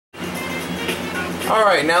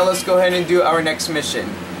Alright, now let's go ahead and do our next mission.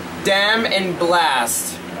 Dam and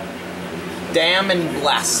blast. Dam and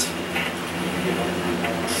blast.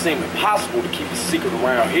 It seems impossible to keep a secret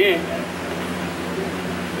around here.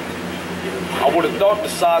 I would have thought the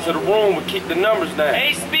size of the room would keep the numbers down.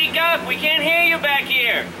 Hey, speak up! We can't hear you back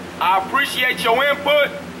here! I appreciate your input,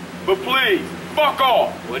 but please, fuck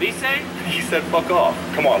off! What'd he say? He said fuck off.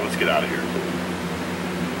 Come on, let's get out of here.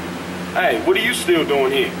 Hey, what are you still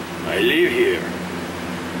doing here? I live here.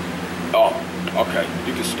 Oh, okay,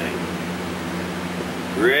 you can stay.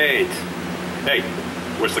 Great. Hey,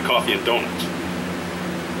 where's the coffee and donuts?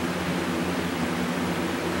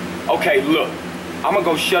 Okay, look. I'm gonna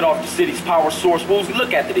go shut off the city's power source. Fools,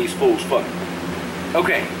 look after these fools for me.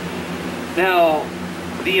 Okay. Now,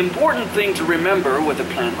 the important thing to remember with a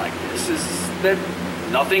plan like this is that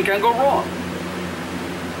nothing can go wrong.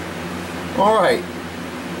 Alright.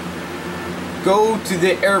 Go to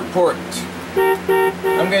the airport.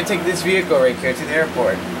 I'm gonna take this vehicle right here to the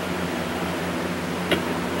airport.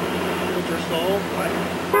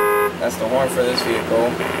 That's the horn for this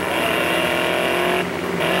vehicle.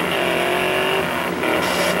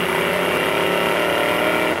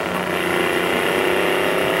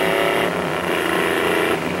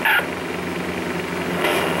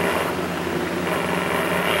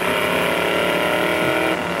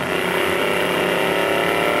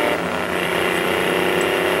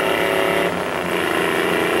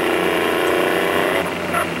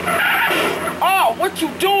 What you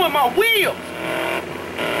doing, my wheels?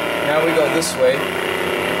 Now we go this way.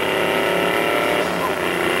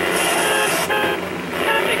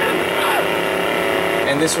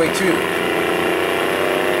 And this way too.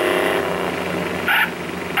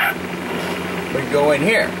 We go in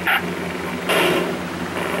here.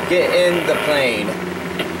 Get in the plane.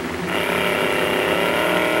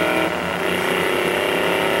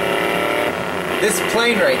 This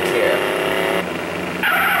plane right here.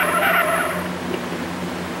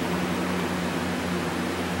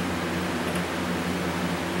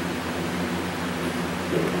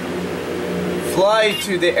 Fly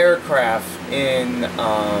to the aircraft in,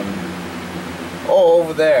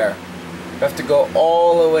 over there. You have to go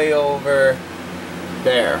all the way over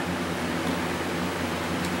there.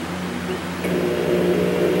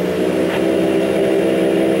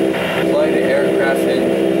 Fly the aircraft in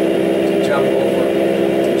to jump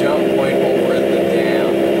point over the dam.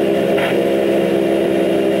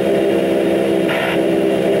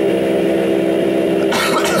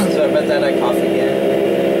 So I bet that I cough again.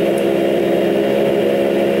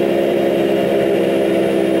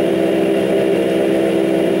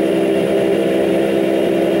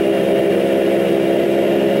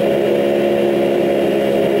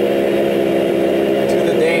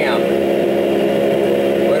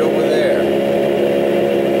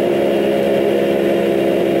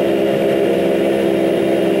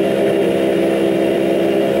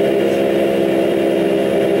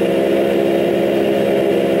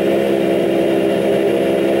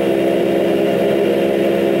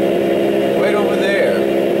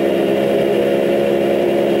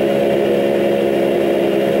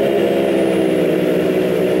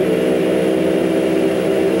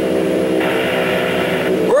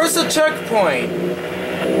 Checkpoint.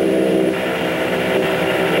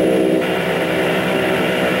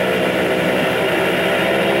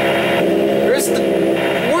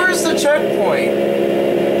 Where's the checkpoint?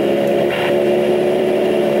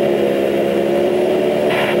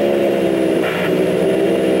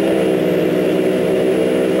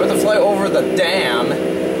 We have to fly over the dam,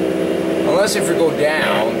 unless if you go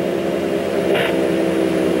down.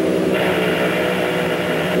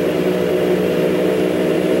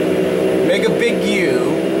 Make a big U.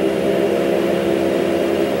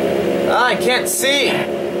 Ah, I can't see.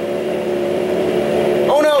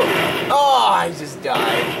 Oh no! Oh, I just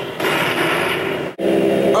died.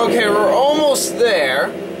 Okay, we're almost there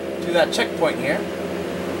to that checkpoint here.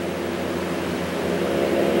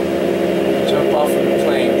 Jump off of the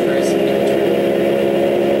plane, press enter.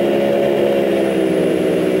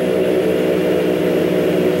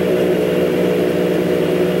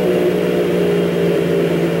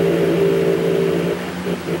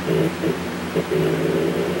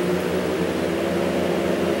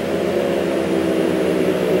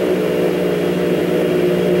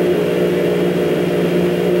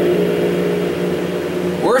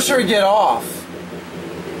 Where should we get off?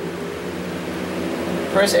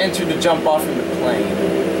 Press enter to jump off from the plane.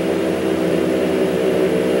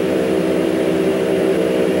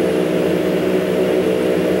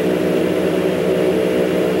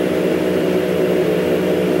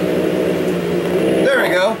 There we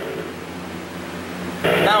go.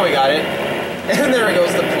 Now we got it. And there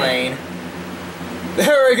goes the plane.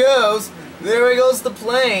 There it goes. There goes the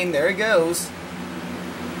plane. There it goes.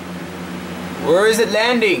 Where is it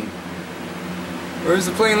landing? Where is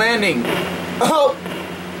the plane landing? Oh!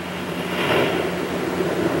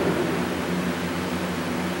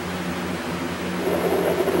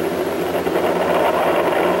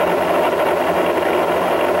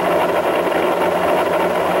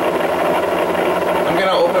 I'm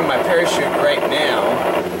gonna open my parachute right now.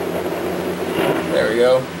 There we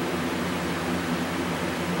go.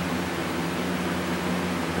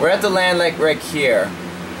 We're at the land like right here.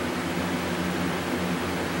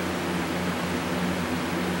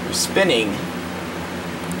 We're spinning.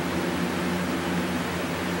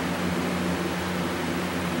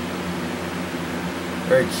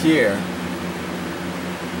 Right here.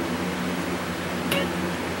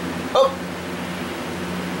 Oh!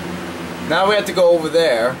 Now we have to go over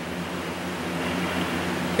there.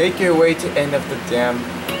 Make your way to end of the damn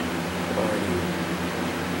party.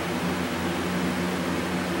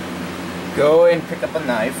 Go and pick up a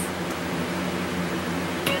knife.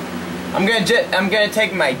 I'm gonna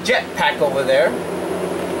take my jetpack over there.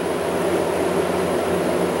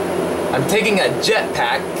 I'm taking a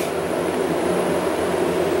jetpack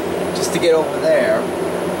just to get over there.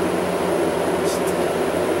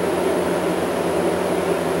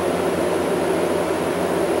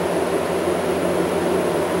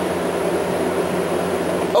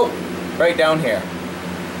 Oh, right down here.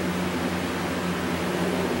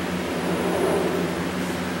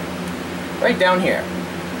 Right down here.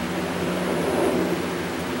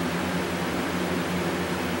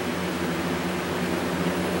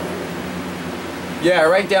 Yeah,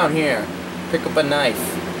 right down here. Pick up a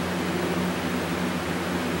knife.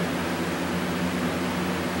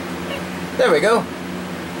 There we go.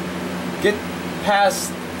 Get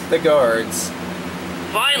past the guards.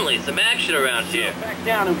 Finally, some action around here. Back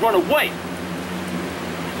down and run away.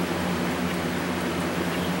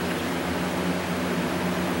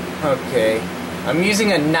 Okay. I'm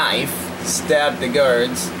using a knife to stab the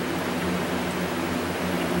guards.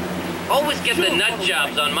 Always get the nut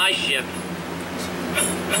jobs on my ship.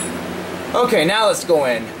 Okay, now let's go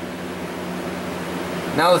in.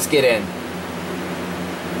 Now let's get in.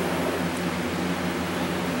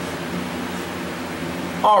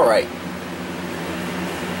 Alright.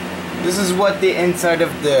 This is what the inside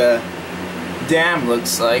of the dam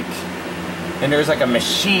looks like. And there's like a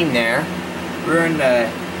machine there. We're in the...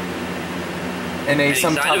 Any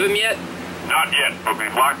sign of him yet? Not yet, but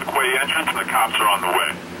we've locked the quay entrance and the cops are on the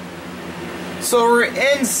way. So we're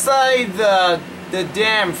inside the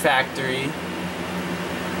dam factory.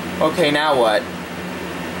 Okay, now what?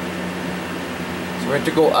 So we have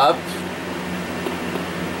to go up.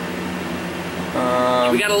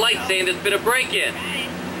 We got a light saying there's been a break-in.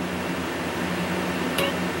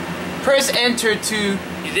 Press enter to...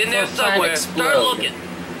 He's in there somewhere. Start looking.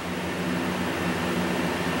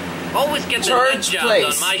 Always get the nut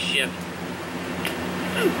jobs on my ship.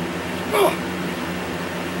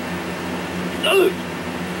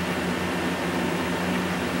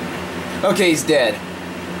 Okay, he's dead.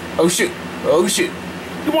 Oh shoot. Oh shoot.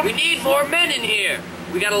 We need more men in here.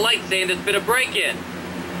 We got a light saying there's been a break-in.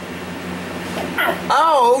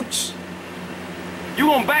 Ouch! You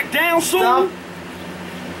gonna back down soon? Stop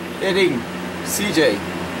hitting CJ.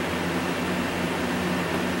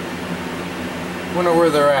 Wonder where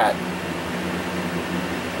they're at.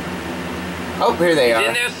 Oh, here they are. He's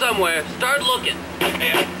in there somewhere. Start looking.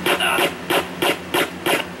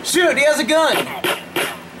 Shoot, he has a gun!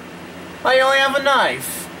 I only have a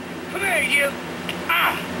knife. Come here, you.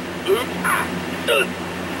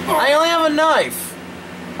 I only have a knife.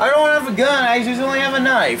 I don't have a gun, I just only have a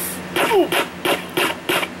knife.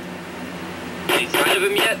 Any sign of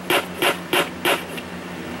him yet?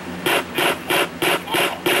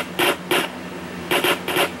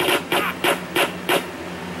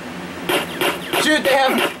 Shoot,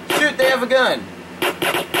 they have a gun.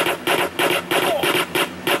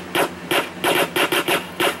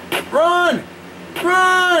 Run!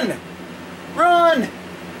 Run! Run!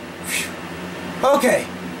 Okay.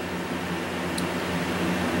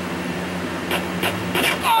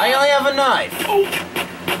 I only have a knife.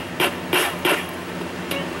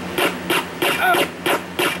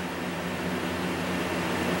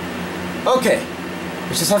 Okay.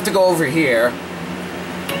 We just have to go over here.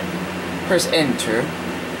 Press enter.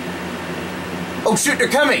 Oh shoot, they're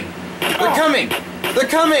coming! They're coming! They're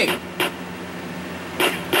coming!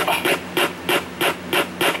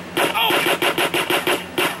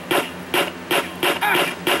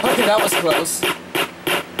 Okay, that was close.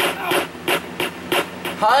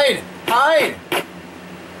 Hide! Hide!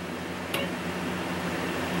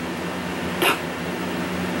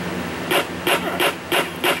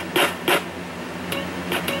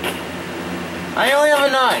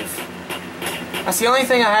 knife. That's the only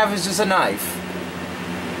thing I have is just a knife.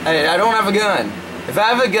 I don't have a gun. If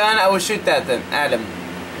I have a gun, I would shoot that then at him.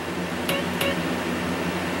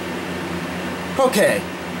 Okay.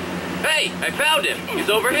 Hey, I found him. He's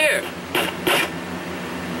over here.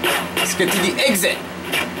 Let's get to the exit.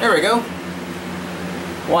 There we go.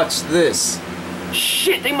 Watch this.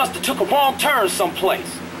 Shit, they must have took a wrong turn someplace.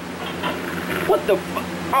 What the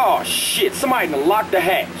Oh, shit, somebody done locked the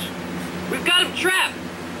hatch. We've got him trapped.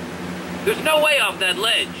 There's no way off that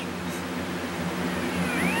ledge.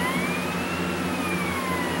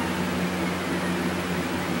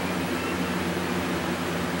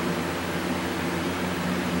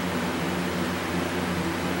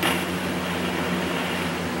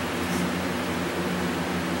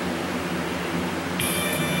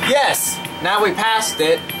 Yes! Now we passed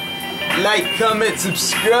it. Like, comment,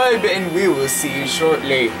 subscribe, and we will see you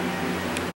shortly.